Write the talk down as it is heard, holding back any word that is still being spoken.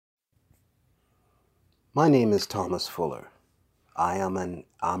My name is Thomas Fuller. I am an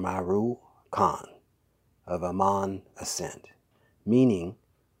Amaru Khan of Aman Ascent, meaning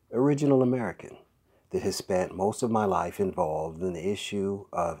original American, that has spent most of my life involved in the issue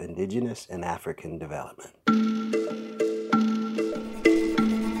of indigenous and African development.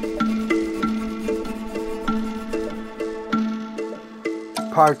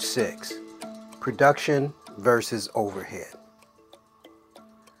 Part 6. Production versus Overhead.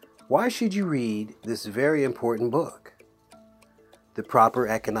 Why should you read this very important book? The Proper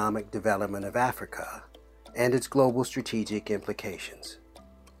Economic Development of Africa and its Global Strategic Implications.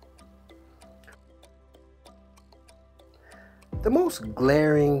 The most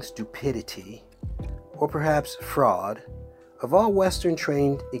glaring stupidity, or perhaps fraud, of all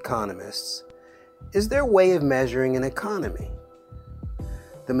Western-trained economists is their way of measuring an economy.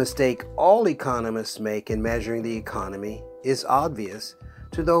 The mistake all economists make in measuring the economy is obvious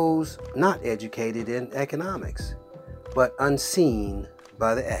to those not educated in economics, but unseen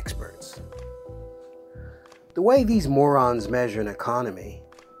by the experts. The way these morons measure an economy,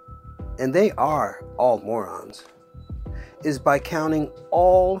 and they are all morons, is by counting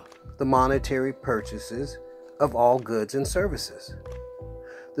all the monetary purchases of all goods and services.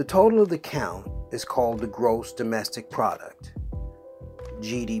 The total of the count is called the gross domestic product,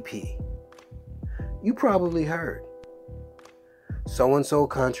 GDP. You probably heard, so-and-so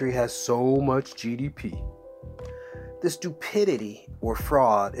country has so much GDP. The stupidity or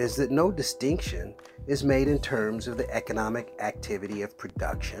fraud is that no distinction is made in terms of the economic activity of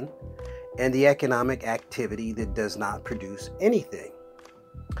production and the economic activity that does not produce anything.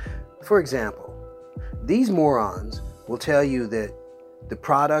 For example, these morons will tell you that the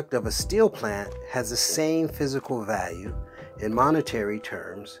product of a steel plant has the same physical value in monetary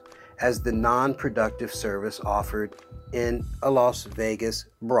terms as the non-productive service offered in a Las Vegas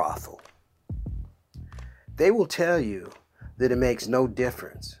brothel. They will tell you that it makes no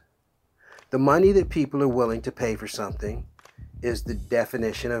difference. The money that people are willing to pay for something is the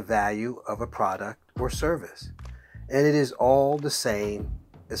definition of value of a product or service, and it is all the same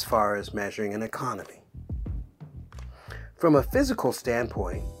as far as measuring an economy. From a physical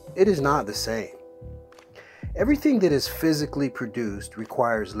standpoint, it is not the same. Everything that is physically produced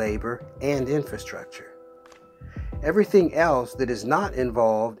requires labor and infrastructure. Everything else that is not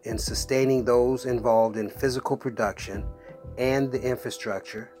involved in sustaining those involved in physical production and the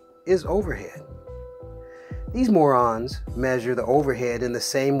infrastructure is overhead. These morons measure the overhead in the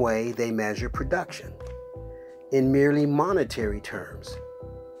same way they measure production, in merely monetary terms.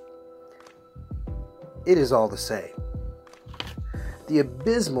 It is all the same. The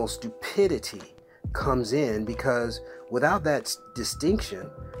abysmal stupidity comes in because without that distinction,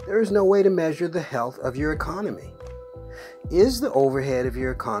 there is no way to measure the health of your economy. Is the overhead of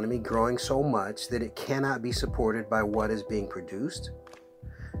your economy growing so much that it cannot be supported by what is being produced?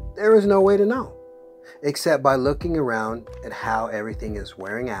 There is no way to know, except by looking around at how everything is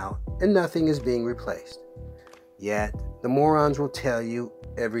wearing out and nothing is being replaced. Yet, the morons will tell you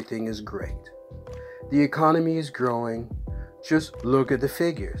everything is great. The economy is growing. Just look at the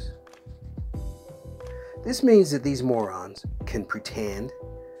figures. This means that these morons can pretend,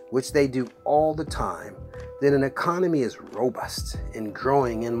 which they do all the time, that an economy is robust and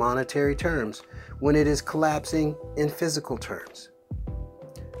growing in monetary terms when it is collapsing in physical terms.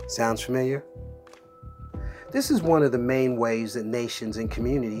 Sounds familiar? This is one of the main ways that nations and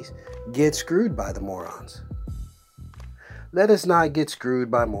communities get screwed by the morons. Let us not get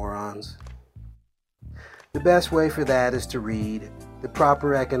screwed by morons. The best way for that is to read The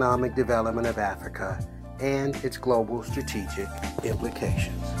Proper Economic Development of Africa and its Global Strategic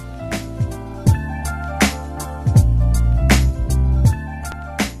Implications.